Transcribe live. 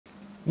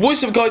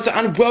What's up guys,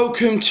 and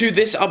welcome to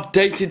this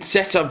updated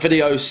setup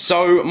video.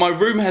 So my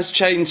room has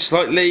changed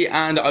slightly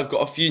and I've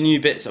got a few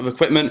new bits of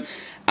equipment,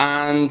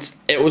 and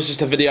it was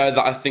just a video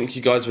that I think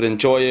you guys would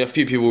enjoy. A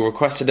few people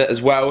requested it as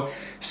well.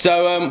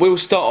 So we'll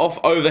start off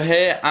over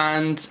here,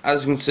 and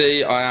as you can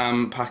see I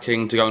am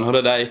packing to go on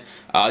holiday.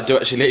 I do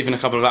actually leave in a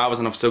couple of hours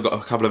and I've still got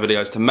a couple of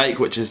videos to make,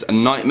 which is a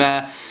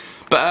nightmare.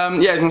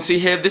 But yeah, as you can see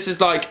here, this is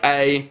like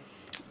a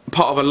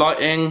part of a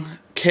lighting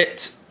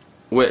kit,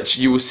 which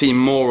you will see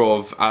more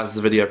of as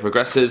the video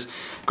progresses.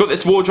 Got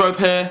this wardrobe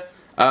here.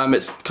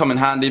 It's come in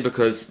handy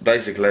because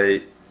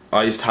basically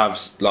I used to have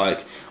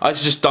I used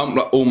to just dump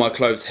all my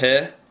clothes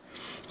here,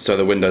 so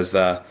the window's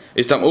there. I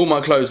used to dump all my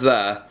clothes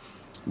there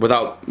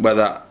without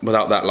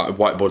that like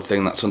whiteboard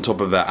thing that's on top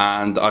of it,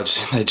 and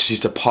they just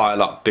used to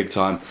pile up big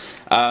time.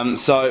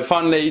 So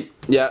finally,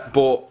 yeah,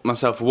 bought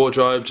myself a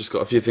wardrobe. Just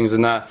got a few things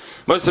in there.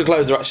 Most of the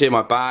clothes are actually in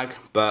my bag,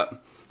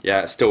 but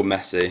yeah, it's still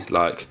messy,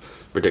 like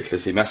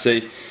ridiculously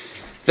messy.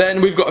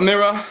 Then we've got a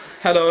mirror,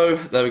 hello,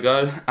 there we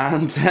go,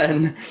 and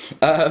then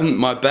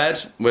my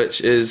bed, which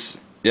is,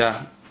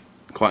 yeah,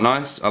 quite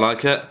nice, I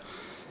like it.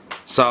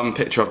 Some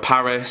picture of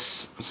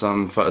Paris,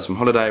 some photos from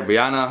holiday,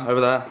 Rihanna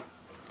over there,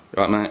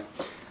 right mate.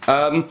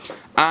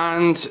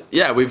 And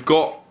yeah, we've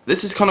got,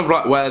 this is kind of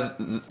like where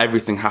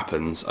everything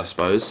happens, I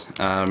suppose.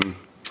 I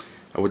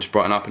will just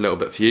brighten up a little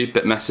bit for you,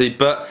 bit messy,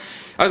 but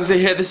as you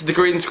see here, this is the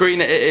green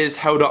screen. It is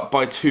held up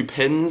by two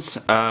pins,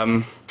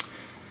 one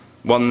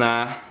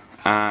there,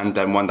 and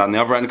then one down the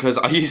other end, because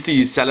I used to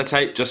use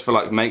sellotape just for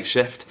like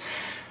makeshift,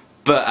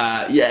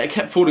 but yeah, it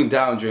kept falling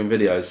down during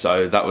videos,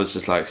 so that was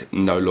just like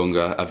no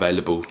longer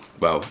available.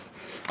 Well,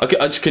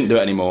 I just couldn't do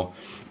it anymore.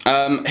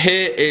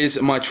 Here is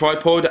my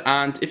tripod,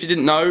 and if you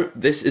didn't know,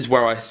 this is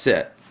where I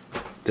sit,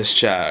 this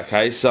chair,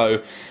 okay?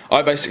 So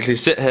I basically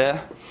sit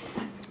here,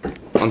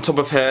 on top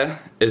of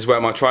here is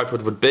where my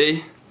tripod would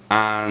be,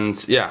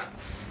 and yeah,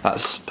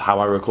 that's how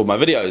I record my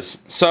videos.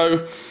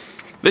 So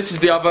this is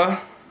the other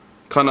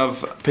kind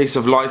of piece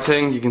of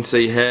lighting. You can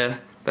see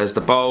here, there's the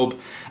bulb,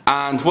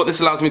 and what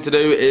this allows me to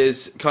do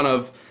is kind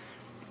of,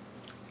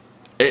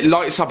 it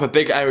lights up a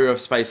big area of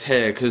space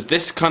here, because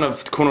this kind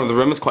of corner of the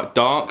room is quite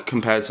dark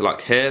compared to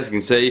like here. As you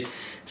can see,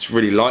 it's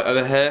really light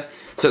over here,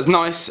 so it's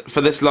nice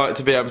for this light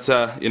to be able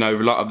to, you know,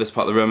 light up this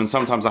part of the room. And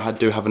sometimes I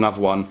do have another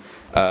one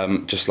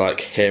just like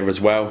here as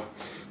well,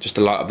 just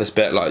to light up this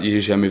bit. Like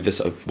usually I move this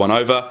one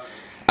over.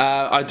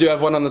 I do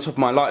have one on the top of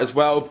my light as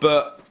well.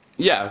 But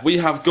yeah, we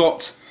have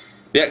got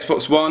the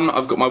Xbox One.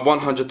 I've got my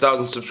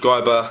 100,000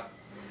 subscriber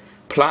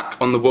plaque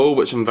on the wall,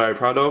 which I'm very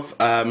proud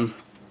of.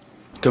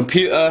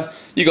 Computer,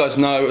 you guys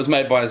know, it was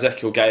made by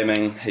IZECOLD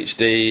Gaming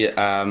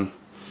HD.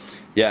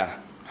 Yeah,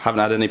 haven't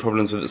had any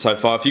problems with it so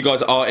far. If you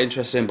guys are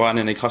interested in buying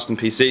any custom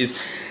PCs,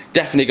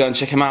 definitely go and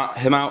check him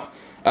out.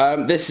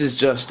 This is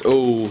just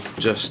all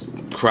just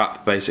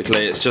crap,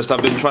 basically. It's just,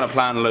 I've been trying to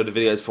plan a load of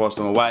videos whilst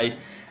I'm away,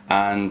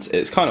 and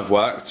it's kind of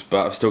worked,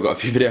 but I've still got a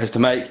few videos to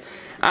make.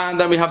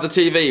 And then we have the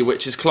TV,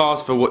 which is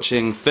class for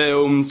watching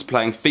films,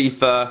 playing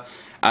FIFA.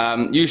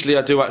 Usually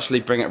I do actually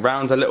bring it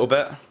round a little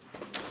bit,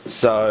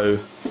 so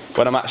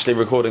when I'm actually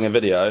recording a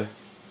video,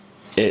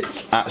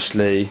 it's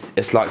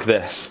like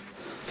this.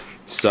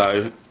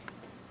 So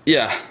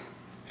yeah,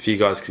 if you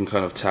guys can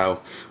kind of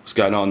tell what's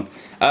going on.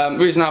 The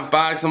reason I have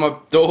bags on my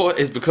door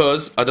is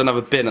because I don't have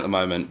a bin at the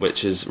moment,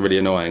 which is really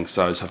annoying,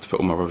 so I just have to put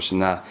all my rubbish in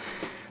there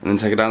and then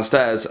take it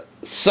downstairs.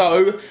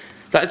 So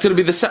that's going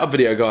to be the setup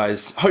video,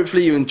 guys.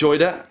 Hopefully you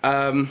enjoyed it.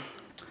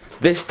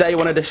 This Day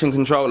 1 Edition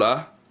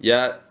controller,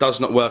 yeah, does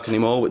not work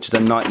anymore, which is a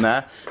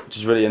nightmare, which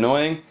is really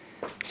annoying.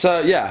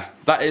 So yeah,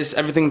 that is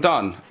everything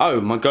done.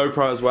 Oh, my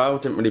GoPro as well,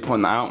 didn't really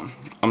point that out.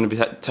 I'm going to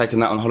be taking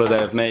that on holiday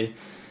with me.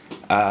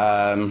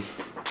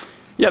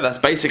 Yeah, that's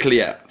basically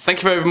it.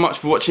 Thank you very much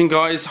for watching,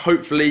 guys.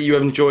 Hopefully you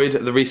have enjoyed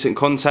the recent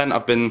content.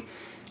 I've been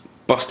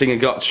busting a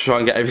gut to try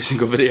and get every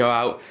single video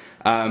out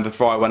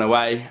before I went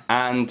away.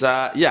 And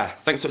yeah,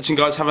 thanks for watching,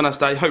 guys. Have a nice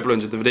day. Hope you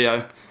enjoyed the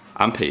video,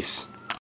 and peace.